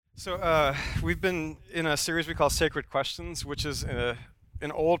We've been in a series we call Sacred Questions, which is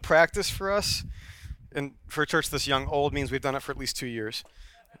an old practice for us. And for a church this young, old means we've done it for at least 2 years.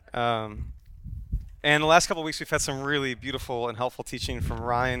 Um, and the last couple of weeks, we've had some really beautiful and helpful teaching from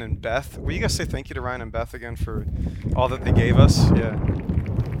Ryan and Beth. Will you guys say thank you to Ryan and Beth again for all that they gave us? Yeah. I'm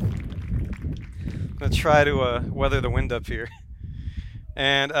going to try to weather the wind up here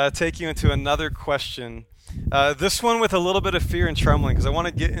and take you into another question. This one with a little bit of fear and trembling, because I want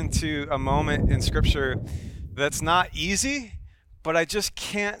to get into a moment in Scripture that's not easy, but I just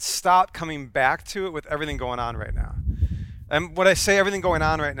can't stop coming back to it with everything going on right now. And when I say everything going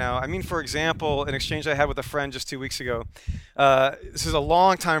on right now, I mean, for example, an exchange I had with a friend just 2 weeks ago. This is a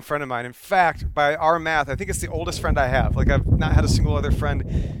longtime friend of mine. In fact, by our math, I think it's the oldest friend I have. Like, I've not had a single other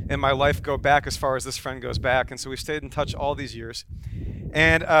friend in my life go back as far as this friend goes back. And so we've stayed in touch all these years.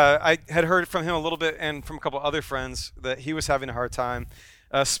 And I had heard from him a little bit and from a couple other friends that he was having a hard time,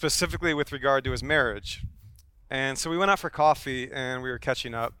 specifically with regard to his marriage. And so we went out for coffee and we were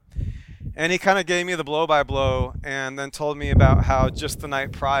catching up. And he kind of gave me the blow-by-blow and then told me about how just the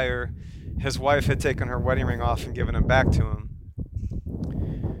night prior, his wife had taken her wedding ring off and given him back to him.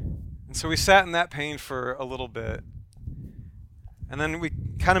 And so we sat in that pain for a little bit. And then we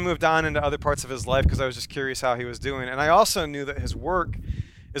kind of moved on into other parts of his life because I was just curious how he was doing. And I also knew that his work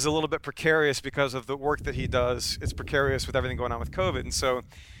is a little bit precarious because of the work that he does. It's precarious with everything going on with COVID. And so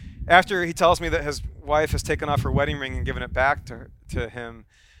after he tells me that his wife has taken off her wedding ring and given it back to him,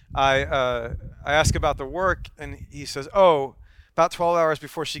 I ask about the work, and he says, oh, about 12 hours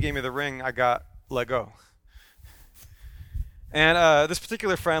before she gave me the ring, I got let go. And this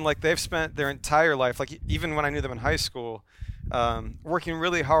particular friend, like, they've spent their entire life, like even when I knew them in high school, working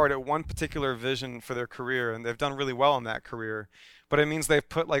really hard at one particular vision for their career, and they've done really well in that career. But it means they've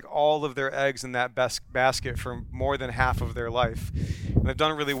put like all of their eggs in that basket for more than half of their life. And they've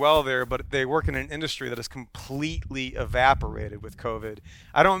done really well there, but they work in an industry that is completely evaporated with COVID.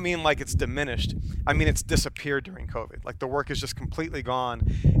 I don't mean like it's diminished. I mean it's disappeared during COVID. Like the work is just completely gone,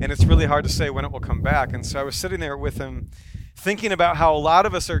 and it's really hard to say when it will come back. And so I was sitting there with him thinking about how a lot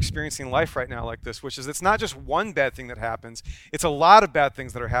of us are experiencing life right now like this, which is it's not just one bad thing that happens, it's a lot of bad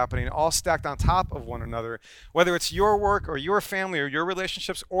things that are happening, all stacked on top of one another, whether it's your work or your family or your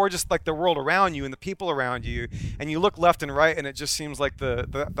relationships or just like the world around you and the people around you, and you look left and right and it just seems like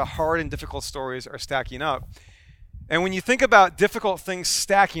the hard and difficult stories are stacking up. And when you think about difficult things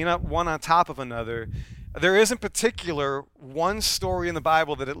stacking up one on top of another, there is in particular one story in the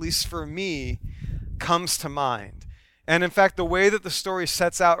Bible that, at least for me, comes to mind. And in fact, the way that the story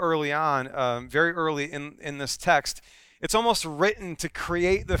sets out early on, very early in this text, it's almost written to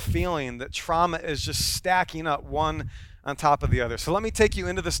create the feeling that trauma is just stacking up one on top of the other. So let me take you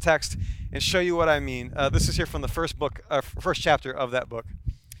into this text and show you what I mean. This is here from the first chapter of that book.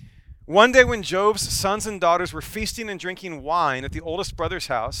 One day when Job's sons and daughters were feasting and drinking wine at the oldest brother's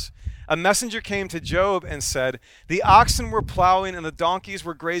house, a messenger came to Job and said, "The oxen were plowing and the donkeys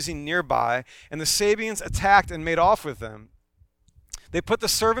were grazing nearby, and the Sabeans attacked and made off with them. They put the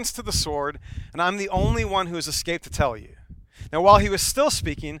servants to the sword, and I'm the only one who has escaped to tell you." Now while he was still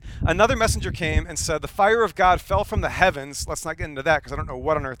speaking, another messenger came and said, "The fire of God fell from the heavens." Let's not get into that because I don't know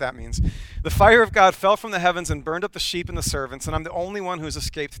what on earth that means. "The fire of God fell from the heavens and burned up the sheep and the servants, and I'm the only one who has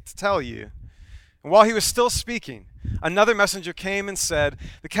escaped to tell you." And while he was still speaking, another messenger came and said,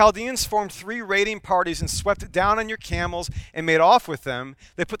 "The Chaldeans formed 3 raiding parties and swept down on your camels and made off with them.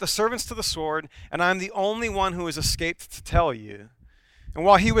 They put the servants to the sword, and I'm the only one who has escaped to tell you." And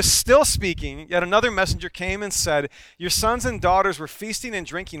while he was still speaking, yet another messenger came and said, "Your sons and daughters were feasting and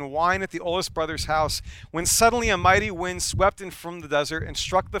drinking wine at the oldest brother's house, when suddenly a mighty wind swept in from the desert and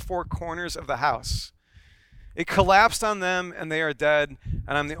struck the 4 corners of the house. It collapsed on them, and they are dead,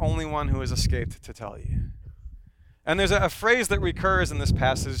 and I'm the only one who has escaped to tell you." And there's a phrase that recurs in this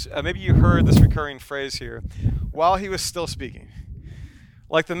passage. Maybe you heard this recurring phrase here. While he was still speaking.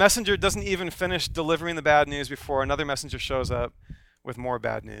 Like the messenger doesn't even finish delivering the bad news before another messenger shows up with more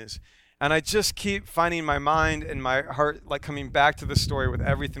bad news. And I just keep finding my mind and my heart like coming back to this story with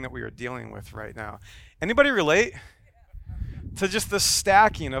everything that we are dealing with right now. Anybody relate to just the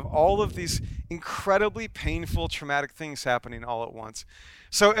stacking of all of these incredibly painful, traumatic things happening all at once?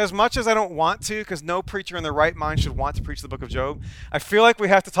 So as much as I don't want to, because no preacher in their right mind should want to preach the book of Job, I feel like we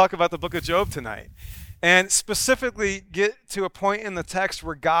have to talk about the book of Job tonight. And specifically get to a point in the text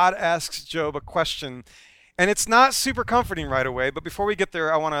where God asks Job a question. And it's not super comforting right away, but before we get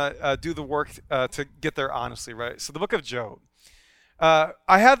there, I want to do the work to get there honestly, right? So the book of Job.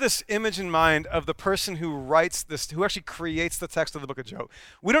 I have this image in mind of the person who writes this, who actually creates the text of the book of Job.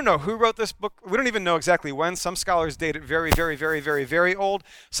 We don't know who wrote this book. We don't even know exactly when. Some scholars date it very, very, very, very, very old.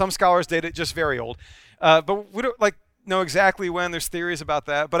 Some scholars date it just very old. But we don't know exactly when. There's theories about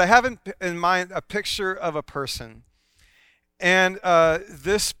that. But I have in mind a picture of a person. And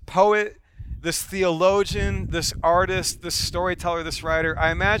this poet, this theologian, this artist, this storyteller, this writer,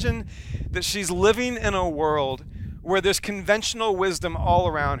 I imagine that she's living in a world where there's conventional wisdom all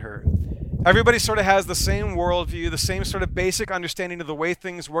around her. Everybody sort of has the same worldview, the same sort of basic understanding of the way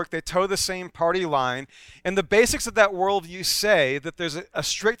things work. They toe the same party line. And the basics of that worldview say that there's a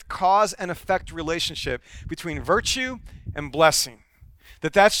strict cause and effect relationship between virtue and blessing.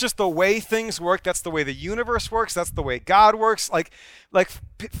 That's just the way things work. That's the way the universe works. That's the way God works.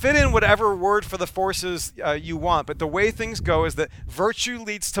 Fit in whatever word for the forces you want. But the way things go is that virtue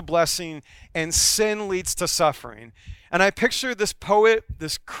leads to blessing and sin leads to suffering. And I picture this poet,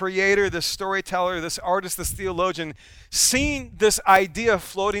 this creator, this storyteller, this artist, this theologian, seeing this idea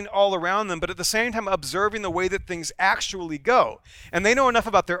floating all around them, but at the same time observing the way that things actually go. And they know enough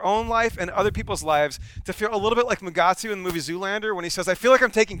about their own life and other people's lives to feel a little bit like Mugatu in the movie Zoolander when he says, I feel like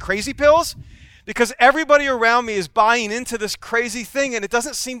I'm taking crazy pills because everybody around me is buying into this crazy thing and it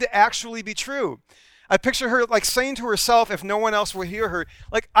doesn't seem to actually be true. I picture her saying to herself, if no one else will hear her,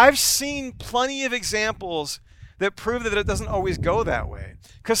 I've seen plenty of examples that prove that it doesn't always go that way.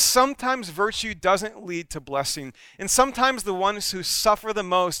 Because sometimes virtue doesn't lead to blessing. And sometimes the ones who suffer the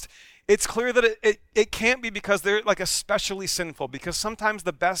most, it's clear that it can't be because they're especially sinful. Because sometimes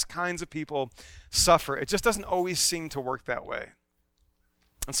the best kinds of people suffer. It just doesn't always seem to work that way.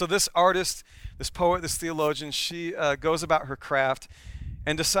 And so this artist, this poet, this theologian, she goes about her craft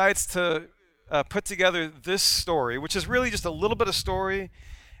and decides to put together this story, which is really just a little bit of story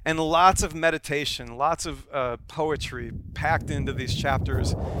and lots of meditation, lots of poetry packed into these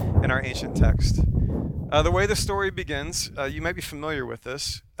chapters in our ancient text. The way the story begins, you might be familiar with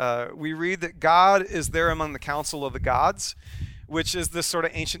this. We read that God is there among the council of the gods, which is this sort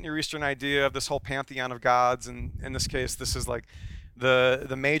of ancient Near Eastern idea of this whole pantheon of gods. And in this case, this is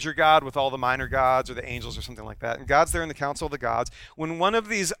the major god with all the minor gods or the angels or something like that. And God's there in the council of the gods. When one of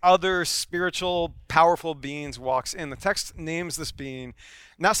these other spiritual, powerful beings walks in, the text names this being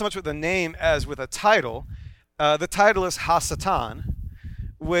not so much with a name as with a title. The title is Ha-Satan,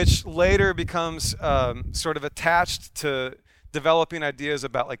 which later becomes sort of attached to developing ideas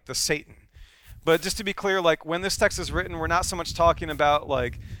about the Satan. But just to be clear, when this text is written, we're not so much talking about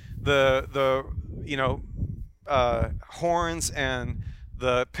the horns and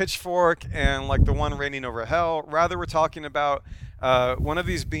the pitchfork and the one reigning over hell. Rather, we're talking about one of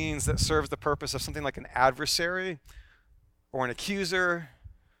these beings that serves the purpose of something like an adversary or an accuser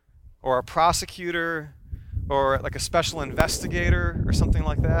or a prosecutor or a special investigator or something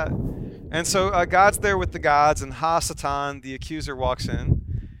like that. And so God's there with the gods, and Ha-Satan, the accuser, walks in.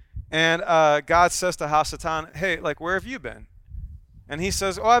 And God says to Ha-Satan, hey, where have you been? And he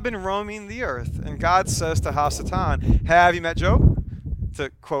says, I've been roaming the earth. And God says to Ha-Satan, have you met Job? To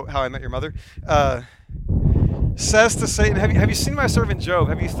quote How I Met Your Mother. Says to Satan, have you seen my servant Job?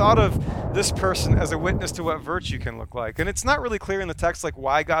 Have you thought of this person as a witness to what virtue can look like? And it's not really clear in the text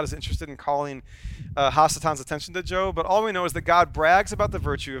why God is interested in calling Ha-Satan's attention to Job, but all we know is that God brags about the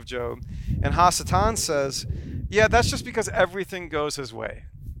virtue of Job, and Ha-Satan says, yeah, that's just because everything goes his way.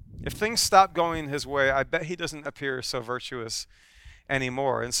 If things stop going his way, I bet he doesn't appear so virtuous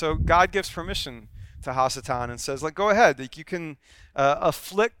anymore. And so God gives permission to Ha-Satan and says, go ahead, you can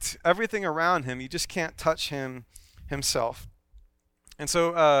afflict everything around him, you just can't touch him himself. And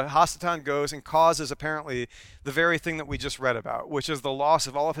so Ha-Satan goes and causes apparently the very thing that we just read about, which is the loss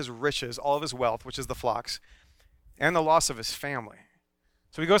of all of his riches, all of his wealth, which is the flocks, and the loss of his family.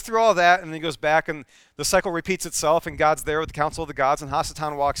 So he goes through all that, and then he goes back, and the cycle repeats itself, and God's there with the council of the gods, and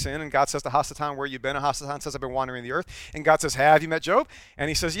Ha-Satan walks in, and God says to Ha-Satan, where you been? And Ha-Satan says, I've been wandering the earth. And God says, have you met Job? And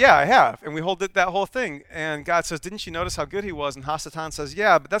he says, yeah, I have. And we hold that whole thing. And God says, didn't you notice how good he was? And Ha-Satan says,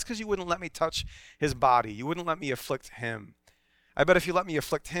 yeah, but that's because you wouldn't let me touch his body. You wouldn't let me afflict him. I bet if you let me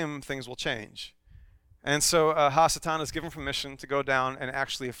afflict him, things will change. And so Ha-Satan is given permission to go down and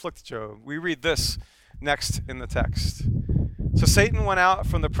actually afflict Job. We read this next in the text. So Satan went out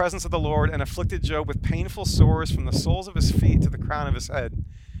from the presence of the Lord and afflicted Job with painful sores from the soles of his feet to the crown of his head.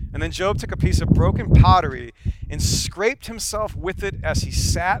 And then Job took a piece of broken pottery and scraped himself with it as he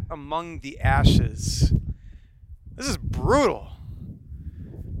sat among the ashes. This is brutal.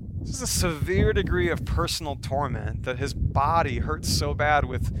 This is a severe degree of personal torment that his body hurts so bad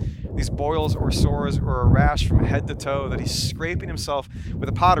with these boils or sores or a rash from head to toe that he's scraping himself with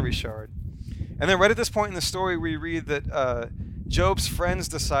a pottery shard. And then right at this point in the story, we read that Job's friends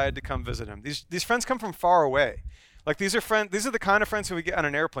decide to come visit him. These friends come from far away. Like these are the kind of friends who we get on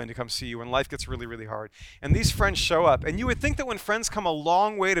an airplane to come see you when life gets really, really hard. And these friends show up. And you would think that when friends come a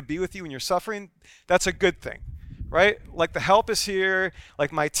long way to be with you when you're suffering, that's a good thing, right? Like the help is here,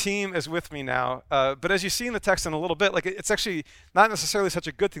 like my team is with me now. But as you see in the text in a little bit, like it's actually not necessarily such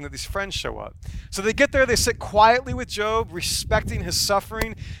a good thing that these friends show up. So they get there, they sit quietly with Job, respecting his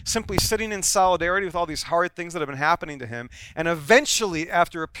suffering, simply sitting in solidarity with all these hard things that have been happening to him. And eventually,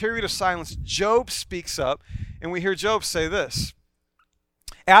 after a period of silence, Job speaks up, and we hear Job say this.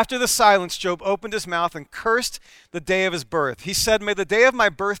 After the silence, Job opened his mouth and cursed the day of his birth. He said, "May the day of my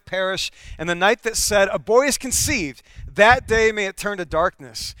birth perish, and the night that said, a boy is conceived, that day may it turn to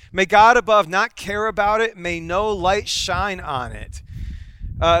darkness. May God above not care about it. May no light shine on it."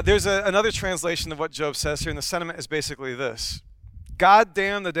 There's another translation of what Job says here, and the sentiment is basically this. God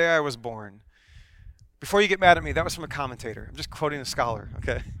damn the day I was born. Before you get mad at me, that was from a commentator. I'm just quoting a scholar,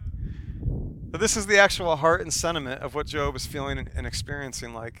 okay? But this is the actual heart and sentiment of what Job is feeling and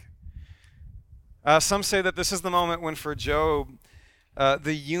experiencing like. Some say that this is the moment when for Job,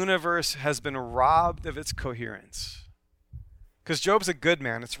 the universe has been robbed of its coherence. Because Job's a good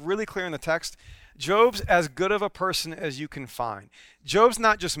man. It's really clear in the text. Job's as good of a person as you can find. Job's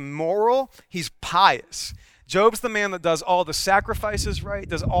not just moral, he's pious. Job's the man that does all the sacrifices right,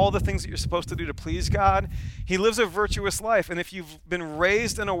 does all the things that you're supposed to do to please God. He lives a virtuous life. And if you've been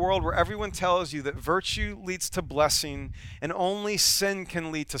raised in a world where everyone tells you that virtue leads to blessing and only sin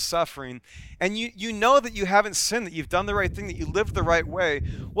can lead to suffering, and you know that you haven't sinned, that you've done the right thing, that you lived the right way,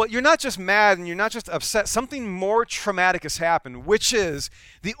 well, you're not just mad and you're not just upset. Something more traumatic has happened, which is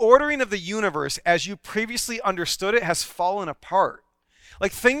the ordering of the universe as you previously understood it has fallen apart.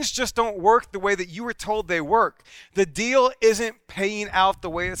 Like things just don't work the way that you were told they work. The deal isn't paying out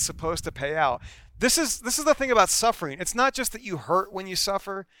the way it's supposed to pay out. This is the thing about suffering. It's not just that you hurt when you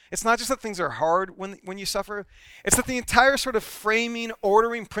suffer. It's not just that things are hard when you suffer. It's that the entire sort of framing,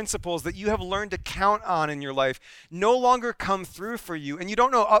 ordering principles that you have learned to count on in your life no longer come through for you. And you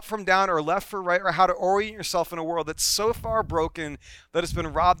don't know up from down or left for right or how to orient yourself in a world that's so far broken that it's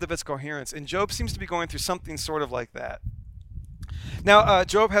been robbed of its coherence. And Job seems to be going through something sort of like that. Now,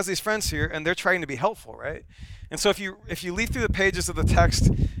 Job has these friends here, and they're trying to be helpful, right? And so if you leaf through the pages of the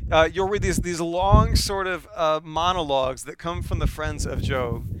text, you'll read these long sort of monologues that come from the friends of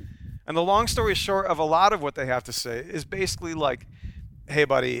Job. And the long story short of a lot of what they have to say is basically like, hey,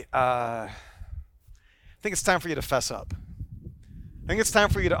 buddy, I think it's time for you to fess up. I think it's time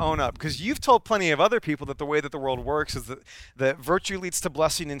for you to own up, because you've told plenty of other people that the way that the world works is that virtue leads to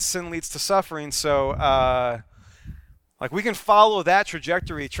blessing and sin leads to suffering. So, like we can follow that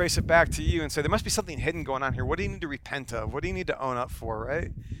trajectory, trace it back to you and say, there must be something hidden going on here. What do you need to repent of? What do you need to own up for, right?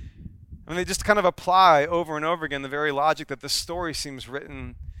 And they just kind of apply over and over again the very logic that this story seems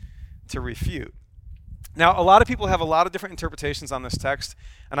written to refute. Now, a lot of people have a lot of different interpretations on this text,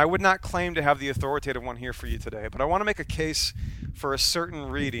 and I would not claim to have the authoritative one here for you today, but I want to make a case for a certain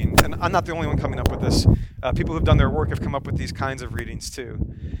reading, and I'm not the only one coming up with this. People who've done their work have come up with these kinds of readings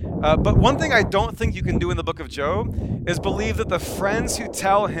too. But one thing I don't think you can do in the book of Job is believe that the friends who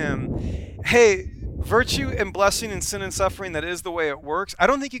tell him, hey, virtue and blessing and sin and suffering, that is the way it works. I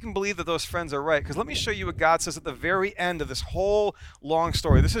don't think you can believe that those friends are right, because let me show you what God says at the very end of this whole long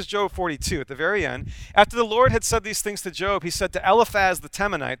story. This is Job 42 at the very end. After the Lord had said these things to Job, he said to Eliphaz the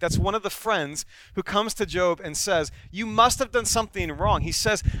Temanite, that's one of the friends who comes to Job and says, you must have done something wrong. He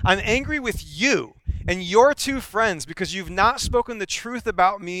says, I'm angry with you and your two friends because you've not spoken the truth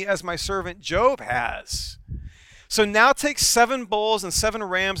about me as my servant Job has. So now take 7 bulls and 7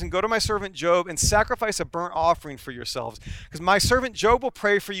 rams and go to my servant Job and sacrifice a burnt offering for yourselves. Because my servant Job will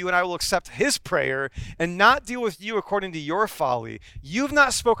pray for you and I will accept his prayer and not deal with you according to your folly. You've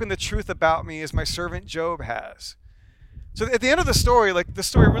not spoken the truth about me as my servant Job has. So at the end of the story, like the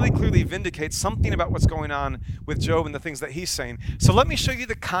story really clearly vindicates something about what's going on with Job and the things that he's saying. So let me show you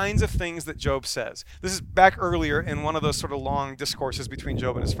the kinds of things that Job says. This is back earlier in one of those sort of long discourses between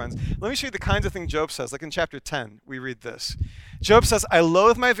Job and his friends. Let me show you the kinds of things Job says. Like in chapter 10, we read this. Job says, I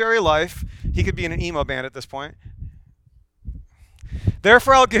loathe my very life. He could be in an emo band at this point.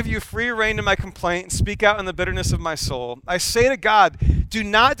 Therefore, I'll give you free rein to my complaint and speak out in the bitterness of my soul. I say to God, do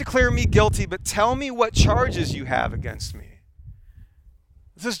not declare me guilty, but tell me what charges you have against me.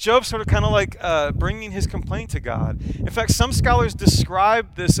 This is Job sort of kind of like bringing his complaint to God. In fact, some scholars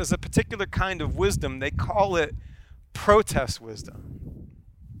describe this as a particular kind of wisdom. They call it protest wisdom.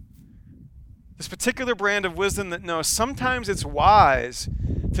 This particular brand of wisdom that knows sometimes it's wise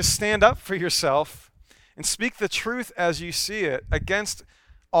to stand up for yourself and speak the truth as you see it against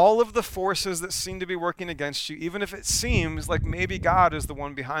all of the forces that seem to be working against you, even if it seems like maybe God is the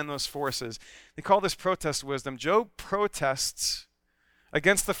one behind those forces. They call this protest wisdom. Job protests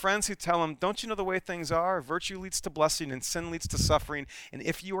against the friends who tell him, don't you know the way things are? Virtue leads to blessing and sin leads to suffering. And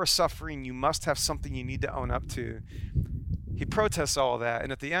if you are suffering, you must have something you need to own up to. He protests all of that.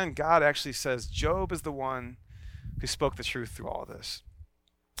 And at the end, God actually says, Job is the one who spoke the truth through all of this.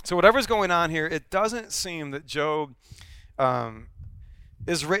 So whatever's going on here, it doesn't seem that Job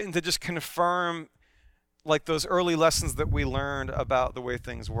is written to just confirm like those early lessons that we learned about the way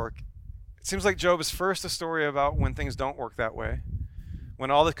things work. It seems like Job is first a story about when things don't work that way, when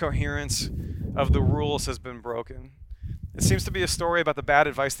all the coherence of the rules has been broken. It seems to be a story about the bad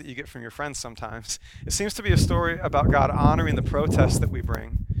advice that you get from your friends sometimes. It seems to be a story about God honoring the protests that we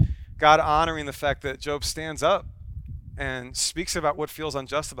bring, God honoring the fact that Job stands up and speaks about what feels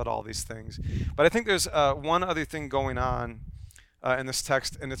unjust about all these things. But I think there's one other thing going on in this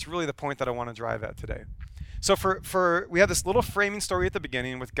text, and it's really the point that I want to drive at today. So we have this little framing story at the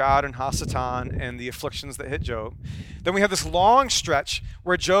beginning with God and Hasatan and the afflictions that hit Job. Then we have this long stretch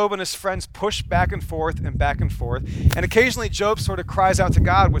where Job and his friends push back and forth and back and forth. And occasionally Job sort of cries out to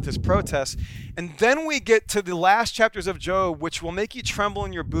God with his protests. And then we get to the last chapters of Job, which will make you tremble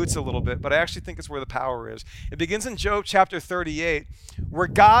in your boots a little bit, but I actually think it's where the power is. It begins in Job chapter 38, where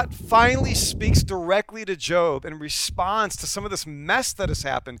God finally speaks directly to Job and responds to some of this mess that has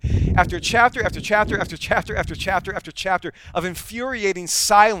happened after chapter after chapter after chapter after chapter after chapter of infuriating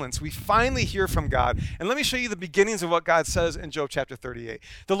silence. We finally hear from God. And let me show you the beginnings of what God says in Job chapter 38.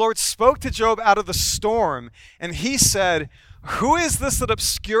 The Lord spoke to Job out of the storm, and he said, who is this that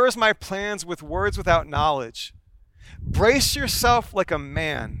obscures my plans with words without knowledge? Brace yourself like a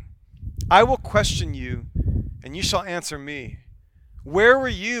man. I will question you, and you shall answer me. Where were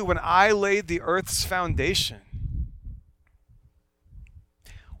you when I laid the earth's foundation?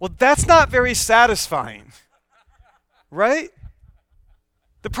 Well, that's not very satisfying, right?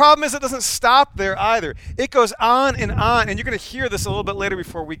 The problem is it doesn't stop there either. It goes on, and you're going to hear this a little bit later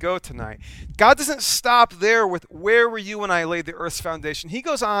before we go tonight. God doesn't stop there with where were you when I laid the earth's foundation. He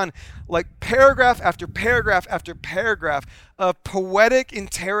goes on like paragraph after paragraph after paragraph of poetic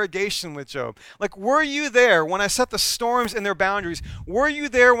interrogation with Job. Like, were you there when I set the storms in their boundaries? Were you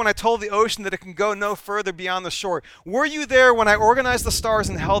there when I told the ocean that it can go no further beyond the shore? Were you there when I organized the stars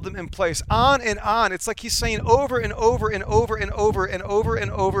and held them in place? On and on. It's like he's saying over and over and over and over and over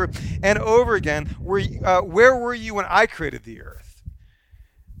and over and over again, where were you when I created the earth?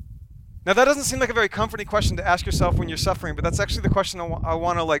 Now, that doesn't seem like a very comforting question to ask yourself when you're suffering, but that's actually the question I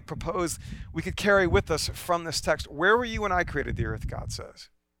want to propose we could carry with us from this text. Where were you when I created the earth, God says?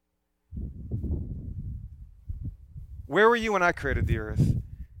 Where were you when I created the earth?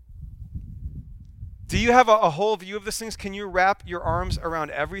 Do you have a whole view of these things? Can you wrap your arms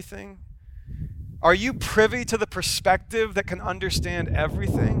around everything? Are you privy to the perspective that can understand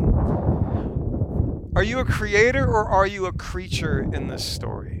everything? Are you a creator or are you a creature in this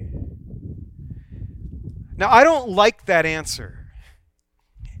story? Now, I don't like that answer.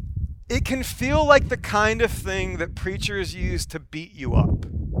 It can feel like the kind of thing that preachers use to beat you up,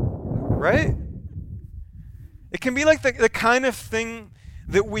 right? It can be like the kind of thing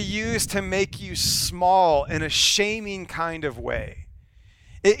that we use to make you small in a shaming kind of way.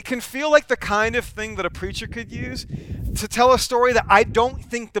 It can feel like the kind of thing that a preacher could use to tell a story that I don't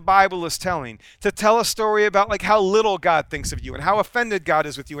think the Bible is telling, to tell a story about like how little God thinks of you and how offended God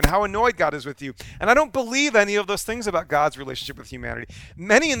is with you and how annoyed God is with you. And I don't believe any of those things about God's relationship with humanity.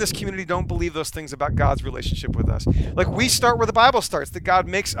 Many in this community don't believe those things about God's relationship with us. Like, we start where the Bible starts, that God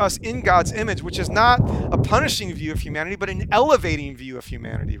makes us in God's image, which is not a punishing view of humanity, but an elevating view of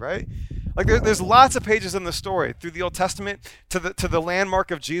humanity, right? Like, there's lots of pages in the story through the Old Testament to the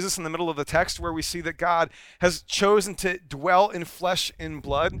landmark of Jesus in the middle of the text, where we see that God has chosen to dwell in flesh and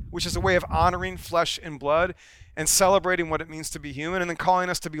blood, which is a way of honoring flesh and blood and celebrating what it means to be human, and then calling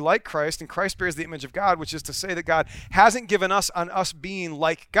us to be like Christ. And Christ bears the image of God, which is to say that God hasn't given us on us being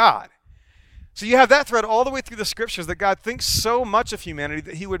like God. So you have that thread all the way through the scriptures, that God thinks so much of humanity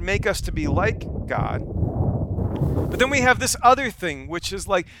that he would make us to be like God. But then we have this other thing, which is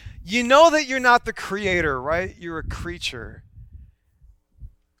like, you know that you're not the creator, right? You're a creature.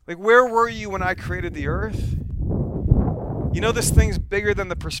 Like, where were you when I created the earth? You know, this thing's bigger than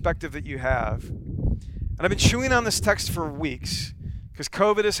the perspective that you have. And I've been chewing on this text for weeks because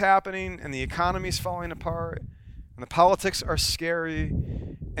COVID is happening and the economy's falling apart and the politics are scary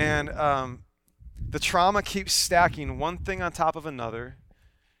and the trauma keeps stacking one thing on top of another.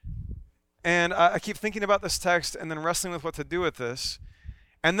 And I keep thinking about this text and then wrestling with what to do with this.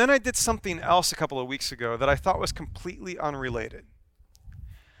 And then I did something else a couple of weeks ago that I thought was completely unrelated.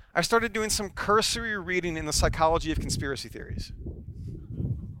 I started doing some cursory reading in the psychology of conspiracy theories.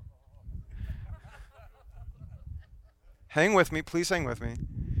 Hang with me, please hang with me.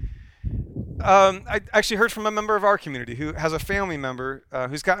 I actually heard from a member of our community who has a family member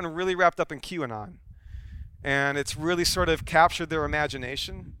who's gotten really wrapped up in QAnon. And it's really sort of captured their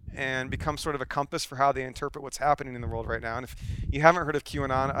imagination and become sort of a compass for how they interpret what's happening in the world right now. And if you haven't heard of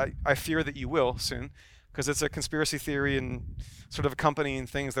QAnon, I fear that you will soon, because it's a conspiracy theory and sort of accompanying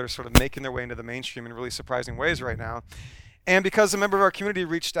things that are sort of making their way into the mainstream in really surprising ways right now. And because a member of our community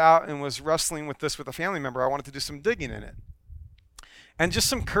reached out and was wrestling with this with a family member, I wanted to do some digging in it. And just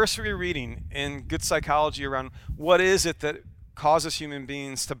some cursory reading in good psychology around what is it that causes human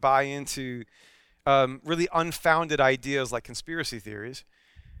beings to buy into really unfounded ideas like conspiracy theories.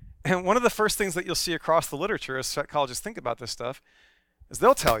 And one of the first things that you'll see across the literature as psychologists think about this stuff is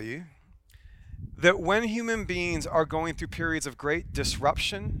they'll tell you that when human beings are going through periods of great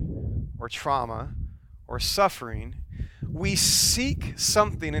disruption or trauma or suffering, we seek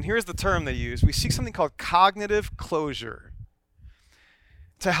something, and here's the term they use, we seek something called cognitive closure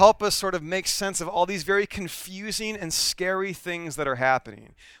to help us sort of make sense of all these very confusing and scary things that are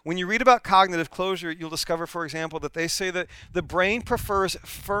happening. When you read about cognitive closure, you'll discover, for example, that they say that the brain prefers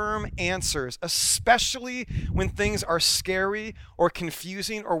firm answers, especially when things are scary or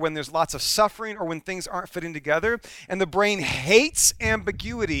confusing or when there's lots of suffering or when things aren't fitting together. And the brain hates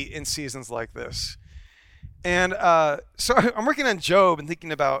ambiguity in seasons like this. And so I'm working on Job and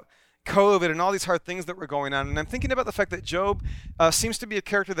thinking about COVID and all these hard things that were going on. And I'm thinking about the fact that Job seems to be a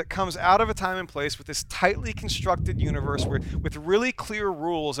character that comes out of a time and place with this tightly constructed universe with really clear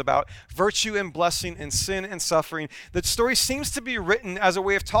rules about virtue and blessing and sin and suffering. The story seems to be written as a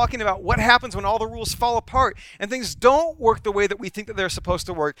way of talking about what happens when all the rules fall apart and things don't work the way that we think that they're supposed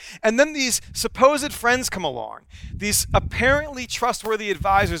to work. And then these supposed friends come along, these apparently trustworthy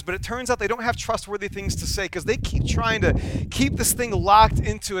advisors, but it turns out they don't have trustworthy things to say because they keep trying to keep this thing locked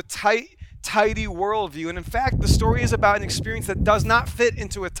into a tidy worldview. And in fact, the story is about an experience that does not fit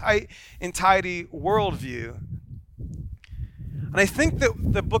into a tight and tidy worldview. And I think that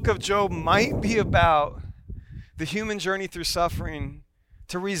the book of Job might be about the human journey through suffering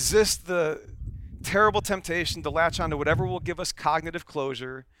to resist the terrible temptation to latch onto whatever will give us cognitive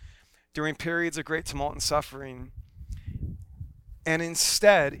closure during periods of great tumult and suffering. And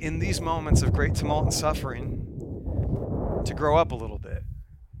instead, in these moments of great tumult and suffering, to grow up a little bit.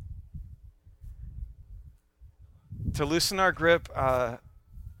 To loosen our grip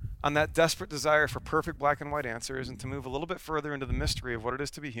on that desperate desire for perfect black and white answers and to move a little bit further into the mystery of what it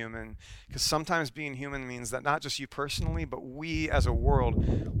is to be human. Because sometimes being human means that not just you personally, but we as a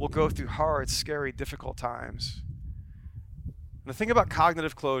world will go through hard, scary, difficult times. And the thing about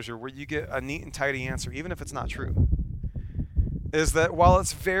cognitive closure, where you get a neat and tidy answer, even if it's not true, is that while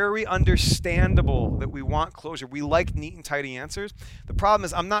it's very understandable that we want closure, we like neat and tidy answers, the problem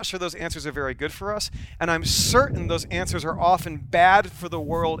is I'm not sure those answers are very good for us, and I'm certain those answers are often bad for the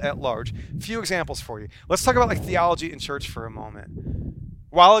world at large. A few examples for you. Let's talk about like theology in church for a moment.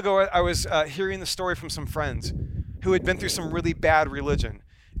 A while ago, I was hearing the story from some friends who had been through some really bad religion,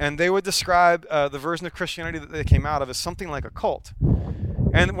 and they would describe the version of Christianity that they came out of as something like a cult.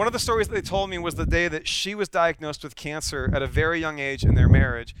 And one of the stories that they told me was the day that she was diagnosed with cancer at a very young age in their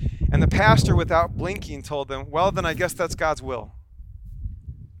marriage. And the pastor, without blinking, told them, well, then I guess that's God's will.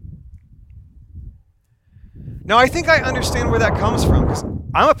 Now, I think I understand where that comes from, because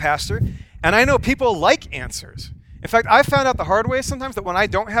I'm a pastor, and I know people like answers. In fact, I found out the hard way sometimes that when I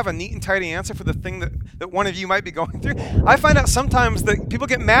don't have a neat and tidy answer for the thing that one of you might be going through, I find out sometimes that people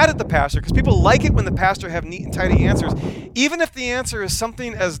get mad at the pastor because people like it when the pastor have neat and tidy answers, even if the answer is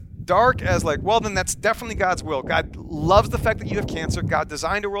something as dark as like, well, then that's definitely God's will. God loves the fact that you have cancer. God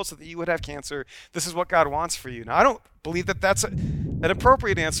designed a world so that you would have cancer. This is what God wants for you. Now, I don't believe that that's an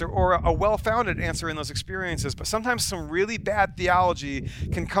appropriate answer or a well-founded answer in those experiences, but sometimes some really bad theology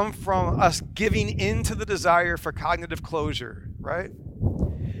can come from us giving in to the desire for cognitive closure, right?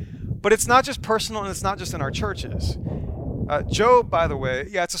 But it's not just personal, and it's not just in our churches. Job, by the way,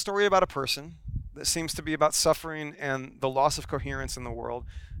 yeah, it's a story about a person that seems to be about suffering and the loss of coherence in the world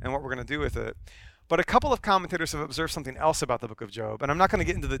and what we're going to do with it. But a couple of commentators have observed something else about the book of Job, and I'm not going to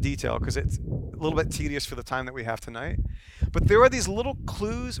get into the detail because it's a little bit tedious for the time that we have tonight. But there are these little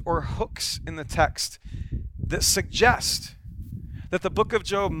clues or hooks in the text that suggest that the book of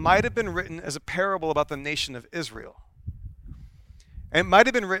Job might have been written as a parable about the nation of Israel. And it might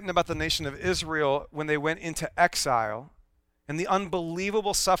have been written about the nation of Israel when they went into exile and the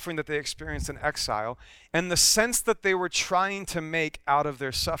unbelievable suffering that they experienced in exile and the sense that they were trying to make out of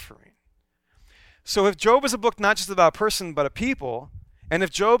their suffering. So if Job is a book not just about a person but a people, And if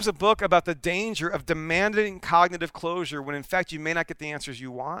Job's a book about the danger of demanding cognitive closure when in fact you may not get the answers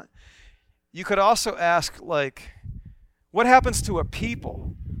you want, you could also ask, like, what happens to a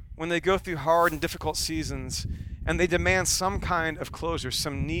people when they go through hard and difficult seasons and they demand some kind of closure,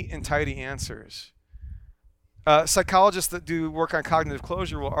 some neat and tidy answers? Psychologists that do work on cognitive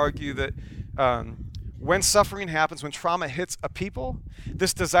closure will argue that when suffering happens, when trauma hits a people,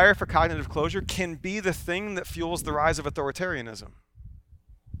 this desire for cognitive closure can be the thing that fuels the rise of authoritarianism.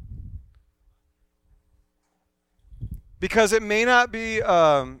 Because it may not be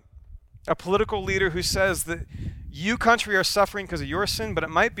a political leader who says that you, country, are suffering because of your sin, but it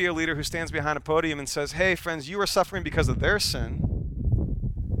might be a leader who stands behind a podium and says, hey, friends, you are suffering because of their sin.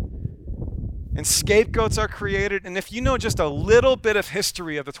 And scapegoats are created. And if you know just a little bit of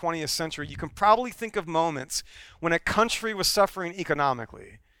history of the 20th century, you can probably think of moments when a country was suffering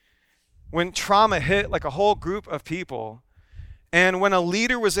economically, when trauma hit like a whole group of people, and when a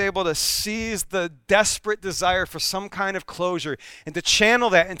leader was able to seize the desperate desire for some kind of closure and to channel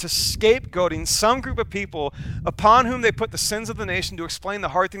that into scapegoating some group of people upon whom they put the sins of the nation to explain the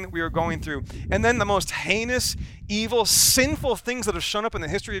hard thing that we were going through. And then the most heinous, evil, sinful things that have shown up in the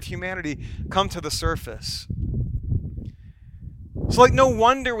history of humanity come to the surface. So, like, no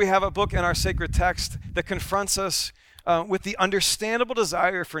wonder we have a book in our sacred text that confronts us with the understandable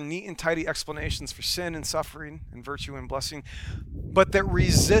desire for neat and tidy explanations for sin and suffering and virtue and blessing, but that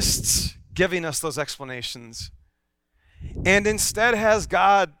resists giving us those explanations and instead has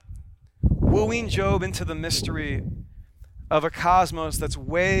God wooing Job into the mystery of a cosmos that's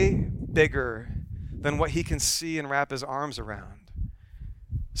way bigger than what he can see and wrap his arms around.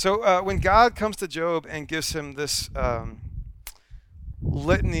 So when God comes to Job and gives him this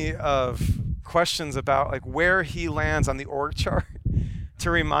litany of questions about like where he lands on the org chart to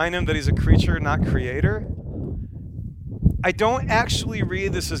remind him that he's a creature, not creator, I don't actually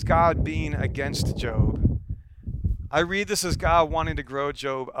read this as God being against Job. I read this as God wanting to grow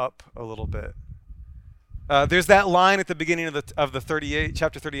Job up a little bit. There's that line at the beginning of the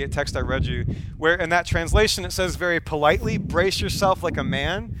chapter 38 text I read you, where in that translation it says very politely, brace yourself like a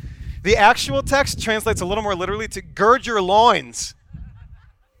man. The actual text translates a little more literally to gird your loins.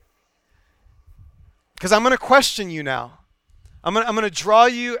 Because I'm going to question you now. I'm going to draw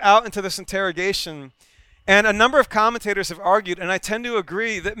you out into this interrogation. And a number of commentators have argued, and I tend to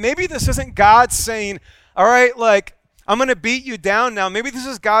agree, that maybe this isn't God saying, all right, like, I'm going to beat you down now. Maybe this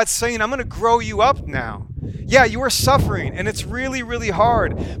is God saying, I'm going to grow you up now. Yeah, you are suffering, and it's really, really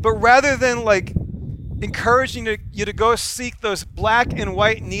hard. But rather than, like, encouraging you to go seek those black and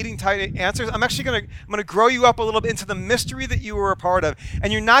white, needing tight answers, I'm going to grow you up a little bit into the mystery that you were a part of.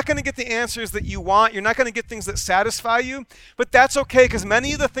 And you're not going to get the answers that you want. You're not going to get things that satisfy you. But that's okay, because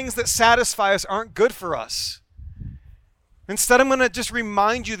many of the things that satisfy us aren't good for us. Instead, I'm going to just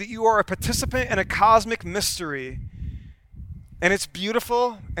remind you that you are a participant in a cosmic mystery. And it's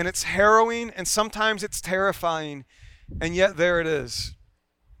beautiful, and it's harrowing, and sometimes it's terrifying. And yet there it is.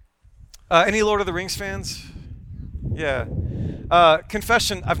 Any Lord of the Rings fans? Yeah.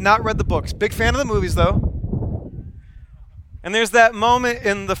 Confession, I've not read the books. Big fan of the movies, though. And there's that moment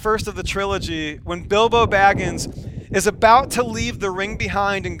in the first of the trilogy when Bilbo Baggins is about to leave the ring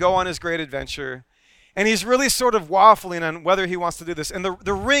behind and go on his great adventure. And he's really sort of waffling on whether he wants to do this. And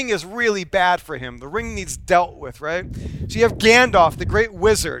the ring is really bad for him. The ring needs dealt with, right? So you have Gandalf, the great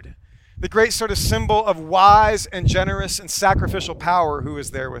wizard, the great sort of symbol of wise and generous and sacrificial power, who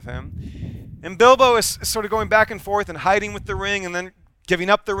is there with him. And Bilbo is sort of going back and forth and hiding with the ring and then giving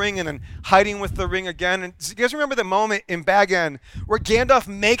up the ring and then hiding with the ring again. And you guys remember the moment in Bag End where Gandalf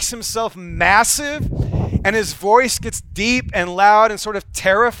makes himself massive and his voice gets deep and loud and sort of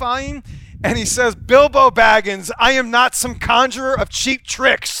terrifying? And he says, Bilbo Baggins, I am not some conjurer of cheap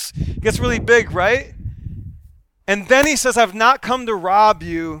tricks. It gets really big, right? And then he says, I've not come to rob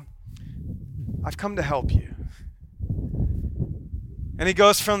you. I've come to help you. And he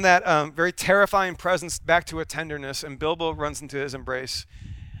goes from that very terrifying presence back to a tenderness, and Bilbo runs into his embrace.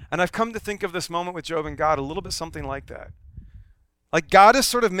 And I've come to think of this moment with Job and God a little bit something like that. Like God is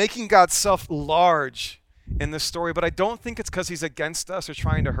sort of making God's self large in this story, but I don't think it's because he's against us or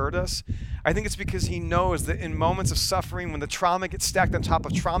trying to hurt us. I think it's because he knows that in moments of suffering, when the trauma gets stacked on top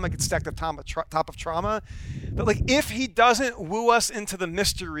of trauma, gets stacked on top of trauma, that like if he doesn't woo us into the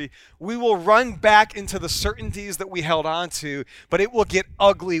mystery, we will run back into the certainties that we held on to, but it will get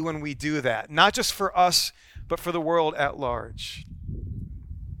ugly when we do that, not just for us, but for the world at large.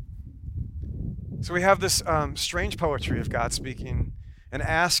 So we have this strange poetry of God speaking and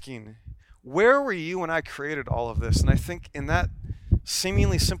asking, where were you when I created all of this? And I think in that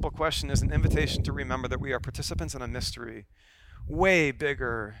seemingly simple question is an invitation to remember that we are participants in a mystery way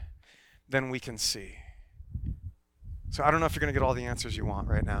bigger than we can see. So I don't know if you're going to get all the answers you want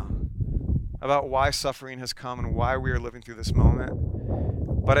right now about why suffering has come and why we are living through this moment,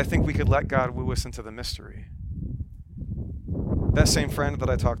 but I think we could let God woo us into the mystery. That same friend that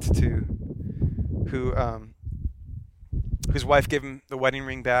I talked to, whose wife gave him the wedding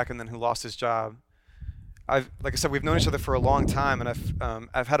ring back and then who lost his job, like I said, we've known each other for a long time, and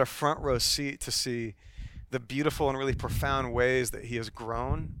I've had a front row seat to see the beautiful and really profound ways that he has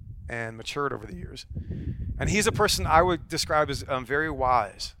grown and matured over the years. And he's a person I would describe as very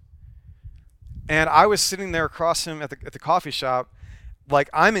wise. And I was sitting there across him at the coffee shop, like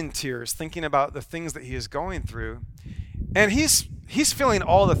I'm in tears, thinking about the things that he is going through. And he's feeling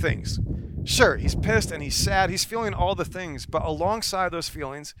all the things. Sure, he's pissed and he's sad. He's feeling all the things. But alongside those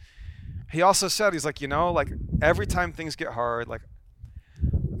feelings, he also said, he's like, like every time things get hard, like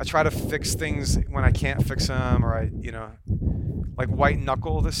I try to fix things when I can't fix them, or I, like white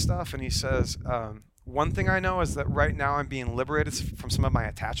knuckle this stuff. And he says, one thing I know is that right now I'm being liberated from some of my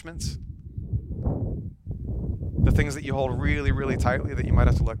attachments. The things that you hold really, really tightly that you might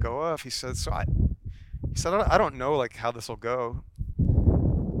have to let go of. He said, I don't know like how this will go.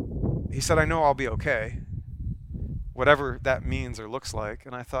 He said, I know I'll be okay, whatever that means or looks like.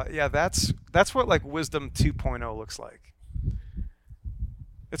 And I thought, yeah, that's what like wisdom 2.0 looks like.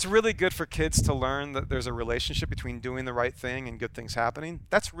 It's really good for kids to learn that there's a relationship between doing the right thing and good things happening.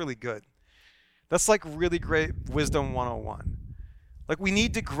 That's really good. That's like really great wisdom 101. Like we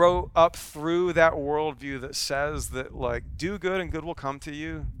need to grow up through that worldview that says that like do good and good will come to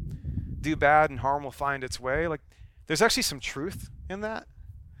you, do bad and harm will find its way. Like there's actually some truth in that.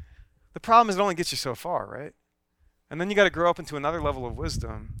 The problem is it only gets you so far, right? And then you got to grow up into another level of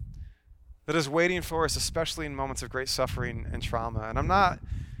wisdom that is waiting for us, especially in moments of great suffering and trauma. And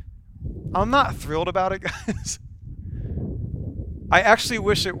I'm not thrilled about it, guys. I actually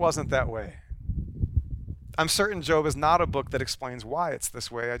wish it wasn't that way. I'm certain Job is not a book that explains why it's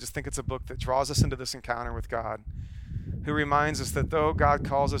this way. I just think it's a book that draws us into this encounter with God, who reminds us that though God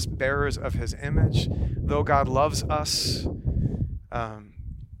calls us bearers of his image, though God loves us,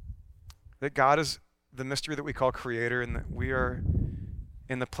 that God is the mystery that we call creator, and that we are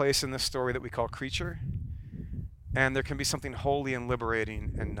in the place in this story that we call creature. And there can be something holy and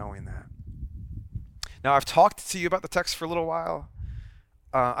liberating in knowing that. Now, I've talked to you about the text for a little while.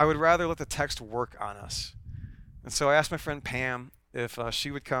 I would rather let the text work on us. And so I asked my friend Pam if she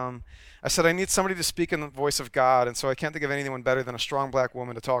would come. I said, I need somebody to speak in the voice of God, and so I can't think of anyone better than a strong black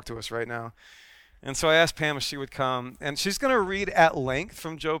woman to talk to us right now. And so I asked Pam if she would come, and she's going to read at length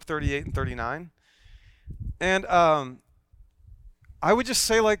from Job 38 and 39. And I would just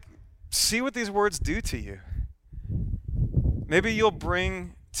say, like, see what these words do to you. Maybe you'll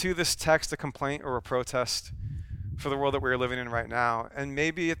bring to this text a complaint or a protest for the world that we're living in right now. And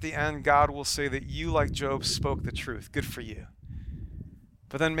maybe at the end, God will say that you, like Job, spoke the truth. Good for you.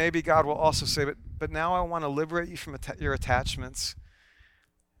 But then maybe God will also say, but now I want to liberate you from your attachments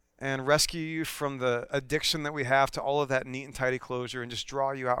and rescue you from the addiction that we have to all of that neat and tidy closure and just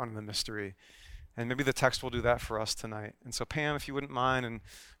draw you out into the mystery. And maybe the text will do that for us tonight. And so Pam, if you wouldn't mind, and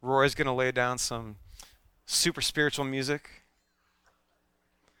Roy's going to lay down some super spiritual music.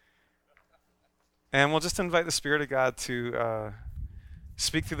 And we'll just invite the Spirit of God to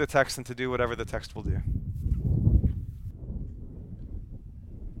speak through the text and to do whatever the text will do.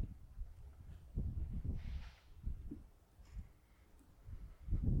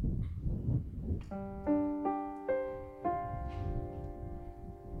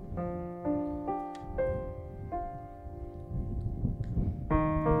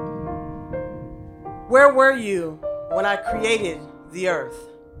 Where were you when I created the earth?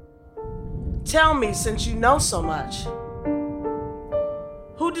 Tell me, since you know so much.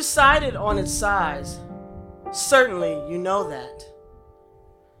 Who decided on its size? Certainly you know that.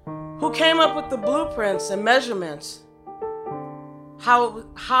 Who came up with the blueprints and measurements?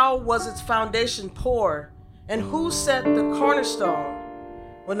 How was its foundation poured? And who set the cornerstone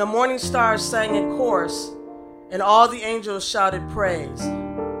when the morning stars sang in chorus and all the angels shouted praise?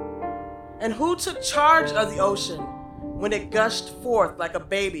 And who took charge of the ocean when it gushed forth like a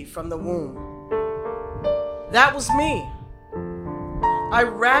baby from the womb? That was me. I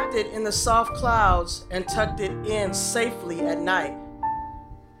wrapped it in the soft clouds and tucked it in safely at night.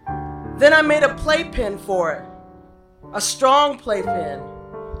 Then I made a playpen for it, a strong playpen,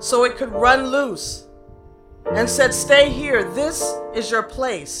 so it could run loose, and said, stay here, this is your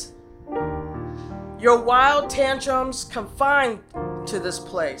place. Your wild tantrums confined to this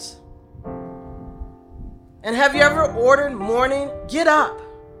place. And have you ever ordered morning, get up,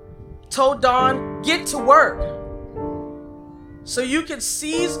 told dawn, get to work? so you could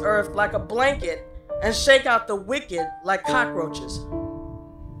seize earth like a blanket and shake out the wicked like cockroaches.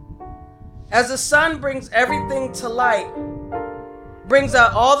 As the sun brings everything to light, brings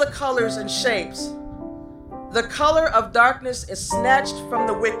out all the colors and shapes, the color of darkness is snatched from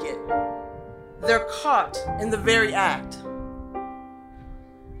the wicked. They're caught in the very act.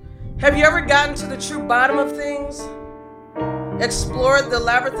 Have you ever gotten to the true bottom of things? Explored the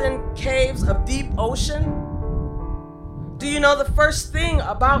labyrinthine caves of deep ocean? Do you know the first thing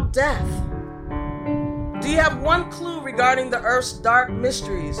about death? Do you have one clue regarding the earth's dark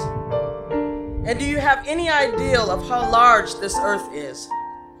mysteries? And do you have any idea of how large this earth is?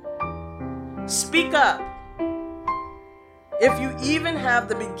 Speak up, if you even have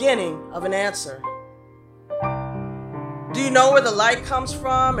the beginning of an answer. Do you know where the light comes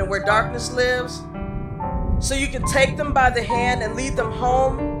from and where darkness lives? So you can take them by the hand and lead them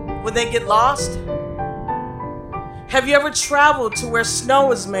home when they get lost? Have you ever traveled to where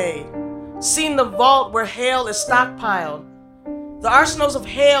snow is made? Seen the vault where hail is stockpiled? The arsenals of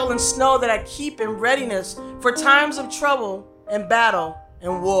hail and snow that I keep in readiness for times of trouble and battle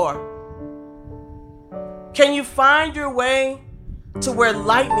and war. Can you find your way to where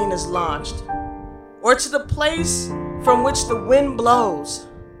lightning is launched, or to the place from which the wind blows?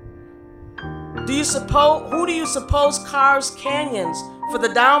 Who do you suppose carves canyons for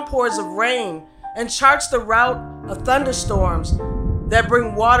the downpours of rain and charts the route of thunderstorms that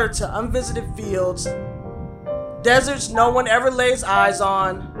bring water to unvisited fields, deserts no one ever lays eyes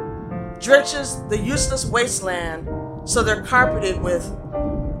on, drenches the useless wasteland so they're carpeted with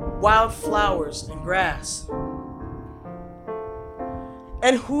wild flowers and grass?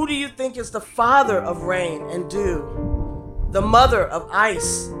 And who do you think is the father of rain and dew, the mother of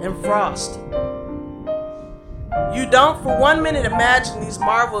ice and frost? You don't for 1 minute imagine these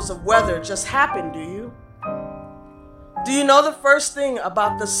marvels of weather just happen, do you? Do you know the first thing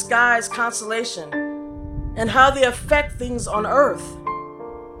about the sky's constellation and how they affect things on earth?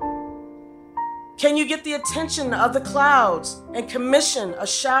 Can you get the attention of the clouds and commission a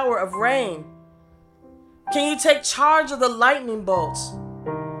shower of rain? Can you take charge of the lightning bolts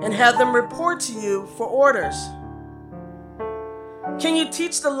and have them report to you for orders? Can you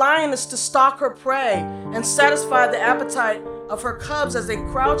teach the lioness to stalk her prey and satisfy the appetite of her cubs as they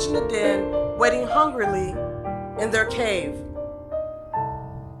crouch in the den, waiting hungrily in their cave?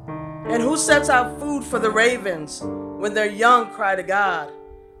 And who sets out food for the ravens when their young cry to God,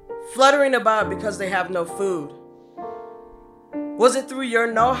 fluttering about because they have no food? Was it through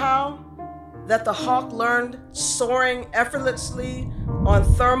your know-how that the hawk learned soaring effortlessly on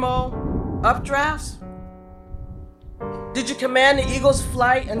thermal updrafts? Did you command the eagle's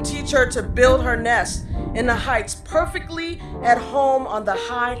flight and teach her to build her nest in the heights perfectly at home on the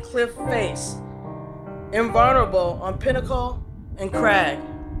high cliff face, invulnerable on pinnacle and crag?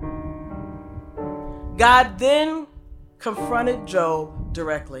 God then confronted Job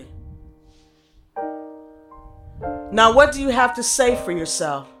directly. Now, what do you have to say for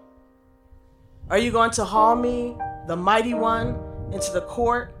yourself? Are you going to haul me, the mighty one, into the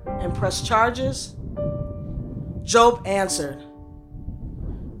court and press charges? Job answered,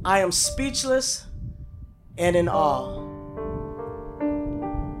 I am speechless and in awe.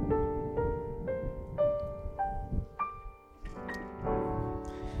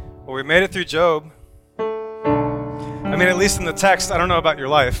 Well, we made it through Job. I mean, at least in the text. I don't know about your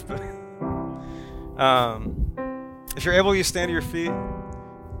life, but if you're able, you stand to your feet.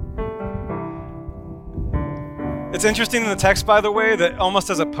 It's interesting in the text, by the way, that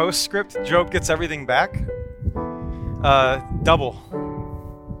almost as a postscript, Job gets everything back. Double.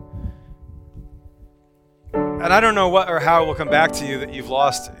 And I don't know what or how it will come back to you that you've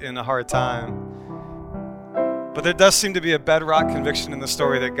lost in a hard time. But there does seem to be a bedrock conviction in the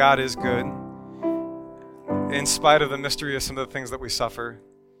story that God is good, in spite of the mystery of some of the things that we suffer,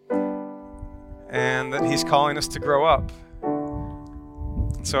 and that He's calling us to grow up.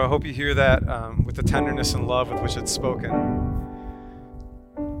 So I hope you hear that with the tenderness and love with which it's spoken.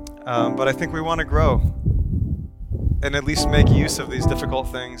 But I think we want to grow and at least make use of these difficult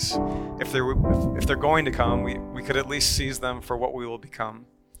things. If they're going to come, we could at least seize them for what we will become.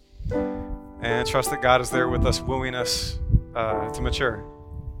 And trust that God is there with us, wooing us to mature.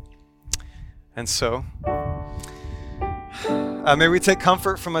 And so, may we take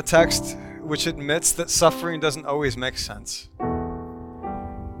comfort from a text which admits that suffering doesn't always make sense.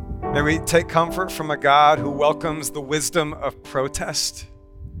 May we take comfort from a God who welcomes the wisdom of protest.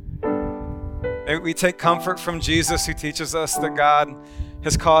 May we take comfort from Jesus, who teaches us that God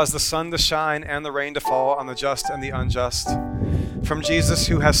has caused the sun to shine and the rain to fall on the just and the unjust. From Jesus,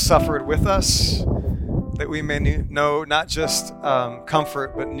 who has suffered with us, that we may know not just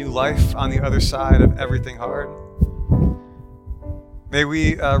comfort, but new life on the other side of everything hard. May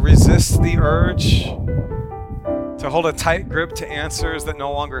we resist the urge to hold a tight grip to answers that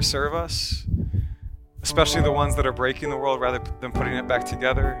no longer serve us, especially the ones that are breaking the world rather than putting it back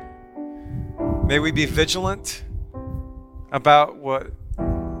together. May we be vigilant about what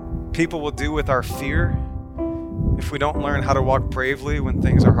people will do with our fear if we don't learn how to walk bravely when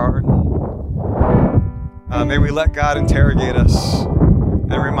things are hard. May we let God interrogate us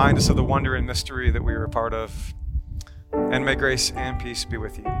and remind us of the wonder and mystery that we are a part of. And may grace and peace be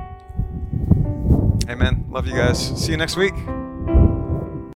with you. Amen. Love you guys. See you next week.